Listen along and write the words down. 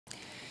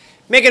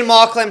Meghan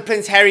Markle and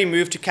Prince Harry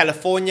moved to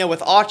California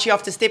with Archie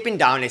after stepping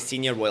down as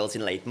senior royals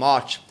in late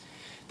March.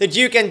 The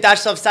Duke and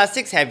Duchess of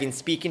Sussex have been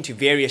speaking to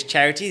various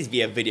charities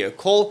via video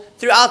call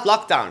throughout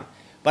lockdown,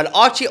 but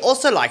Archie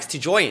also likes to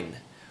join.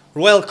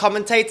 Royal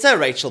commentator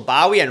Rachel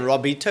Bowie and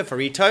Roberto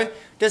Ferrito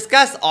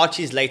discussed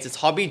Archie's latest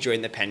hobby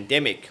during the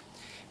pandemic.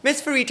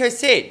 Ms. Ferrito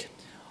said,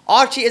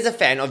 "Archie is a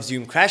fan of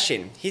Zoom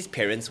crashing, his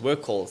parents'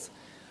 work calls."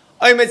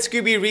 Omid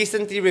Scooby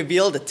recently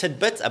revealed a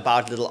tidbit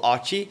about little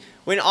Archie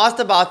when asked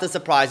about the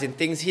surprising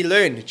things he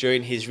learned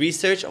during his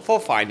research for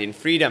Finding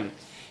Freedom.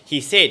 He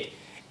said,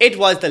 "It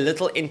was the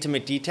little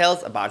intimate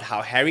details about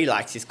how Harry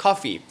likes his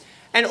coffee.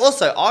 And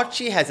also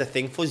Archie has a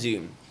thing for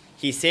Zoom."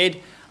 He said,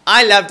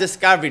 "I love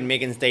discovering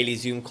Meghan's daily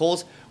Zoom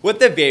calls with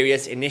the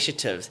various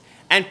initiatives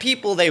and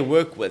people they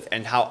work with,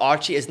 and how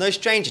Archie is no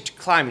stranger to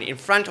climbing in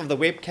front of the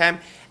webcam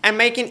and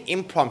making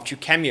impromptu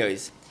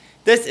cameos.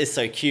 This is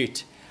so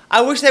cute. I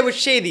wish they would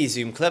share these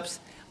Zoom clips.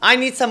 I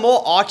need some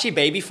more Archie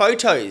baby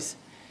photos."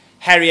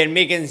 Harry and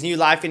Meghan's new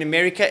life in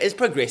America is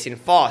progressing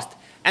fast,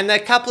 and the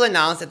couple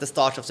announced at the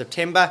start of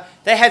September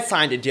they had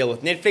signed a deal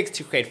with Netflix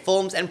to create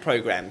films and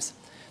programs.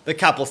 The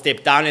couple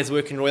stepped down as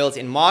working royals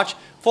in March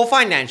for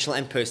financial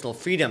and personal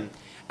freedom,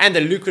 and the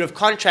lucrative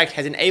contract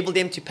has enabled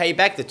them to pay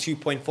back the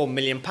 £2.4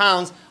 million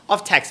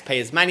of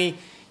taxpayers' money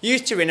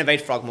used to renovate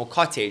Frogmore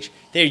Cottage,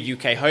 their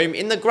UK home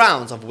in the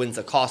grounds of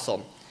Windsor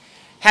Castle.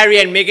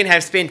 Harry and Meghan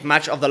have spent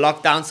much of the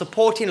lockdown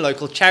supporting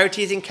local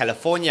charities in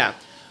California,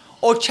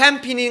 or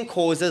championing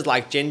causes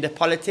like gender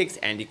politics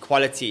and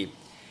equality.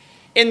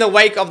 In the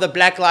wake of the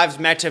Black Lives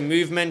Matter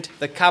movement,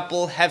 the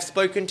couple have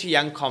spoken to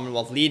young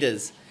Commonwealth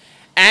leaders,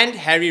 and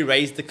Harry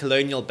raised the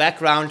colonial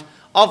background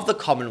of the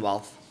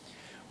Commonwealth.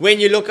 When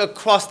you look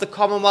across the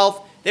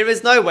Commonwealth, there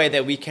is no way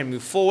that we can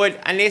move forward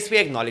unless we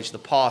acknowledge the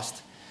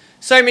past.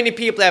 So many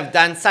people have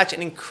done such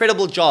an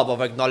incredible job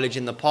of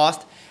acknowledging the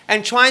past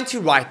and trying to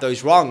right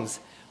those wrongs.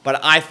 But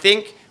I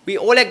think we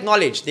all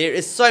acknowledge there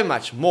is so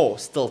much more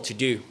still to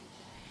do.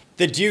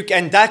 The Duke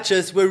and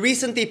Duchess were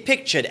recently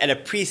pictured at a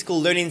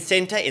preschool learning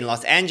center in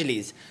Los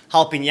Angeles,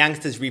 helping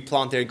youngsters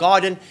replant their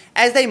garden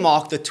as they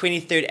mark the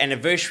 23rd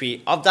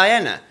anniversary of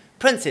Diana,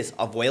 Princess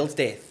of Wales'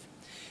 death.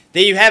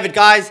 There you have it,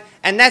 guys,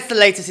 and that's the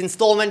latest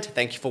installment.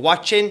 Thank you for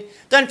watching.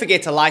 Don't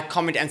forget to like,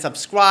 comment and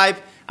subscribe.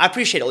 I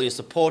appreciate all your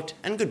support,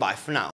 and goodbye for now.